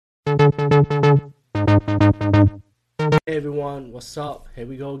Hey everyone, what's up? Here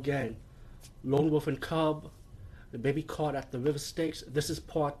we go again. Lone Wolf and Cub, the baby caught at the river Styx. This is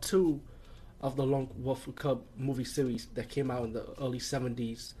part two of the Lone Wolf and Cub movie series that came out in the early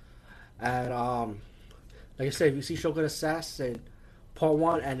 70s. And like I said, if you see Shogun Assassin, part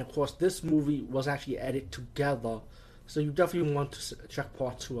one, and of course this movie was actually edited together. So you definitely want to check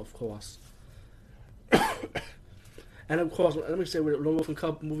part two, of course. And of course, let me say with the Lone Wolf and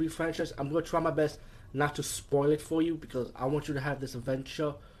Cub movie franchise, I'm going to try my best not to spoil it for you because I want you to have this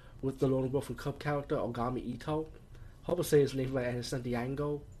adventure with the Lone Wolf and Cub character, Ogami Ito. Hope I say his name right, and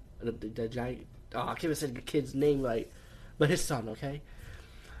Santiago. The giant. Oh, I can't even say the kid's name right, but his son, okay?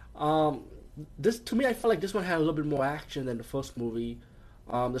 This to me, I felt like this one had a little bit more action than the first movie.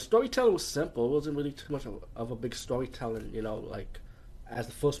 The storytelling was simple. It wasn't really too much of a big storytelling, like as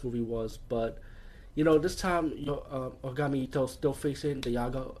the first movie was. But this time, Ogami Ito still facing the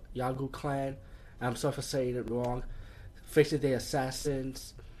Yagu clan. I'm sorry for saying it wrong. Facing the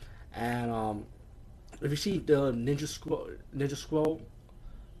assassins, and if you see the Ninja Scroll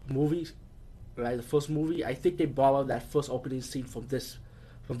movies, right, the first movie, I think they borrowed that first opening scene from this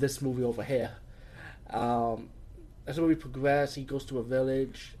movie over here. As the movie progresses, he goes to a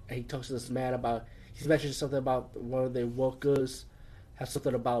village and he talks to this man about. He's mentioned something about one of their workers has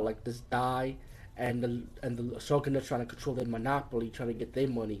something about like this dye, and the shogun are trying to control their monopoly, trying to get their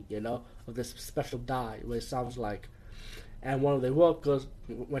money, of this special dye. What it sounds like, and one of their workers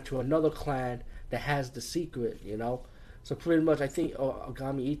went to another clan that has the secret. So pretty much, I think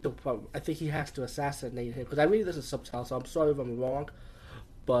Ogami Ito, I think he has to assassinate him because I read this in subtitles, so I'm sorry if I'm wrong.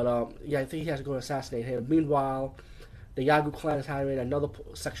 But yeah, I think he has to go assassinate him. Meanwhile, the Yagu clan is hiring another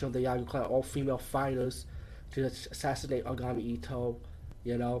section of the Yagu clan, all female fighters, to assassinate Ogami Ito.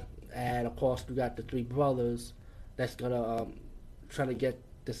 And of course we got the three brothers that's gonna trying to get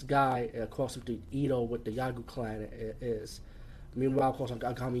this guy across him to Ito with the Yagu clan is. Meanwhile, of course,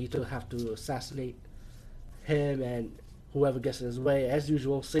 Ogami Ito have to assassinate him and whoever gets in his way. As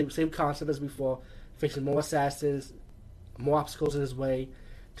usual, same concept as before, facing more assassins, more obstacles in his way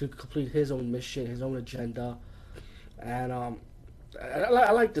to complete his own mission, his own agenda. And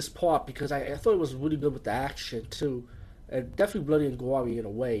I like this part because I thought it was really good with the action too. Definitely bloody and gory in a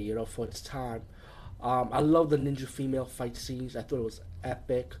way, for its time. I love the ninja female fight scenes. I thought it was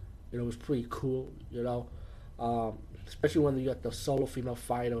epic. It was pretty cool. Especially when you got the solo female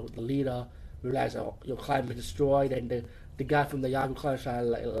fighter, the leader, realize your clan been destroyed, and the guy from the Yagu clan trying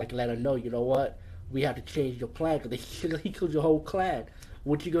to let her know, what, we have to change your plan because he killed your whole clan.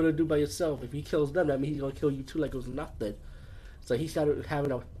 What you gonna do by yourself? If he kills them, that means he's gonna kill you too, like it was nothing. So he started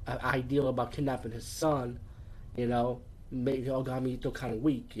having an idea about kidnapping his son. Made Ogami Ito kind of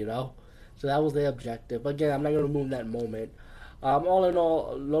weak. So that was their objective. But again, I'm not gonna ruin that moment. All in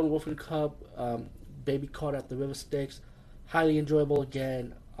all, Lone Wolf and Cub, Baby Caught at the River Styx, highly enjoyable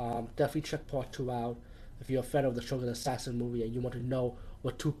again. Definitely check part two out if you're a fan of the Shogun Assassin movie and you want to know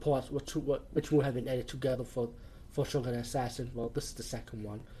which one have been edited together for Shogun Assassin. Well, this is the second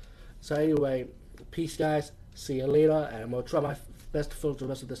one. So anyway, peace, guys. See you later, and I'm gonna try my best to fill the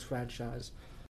rest of this franchise.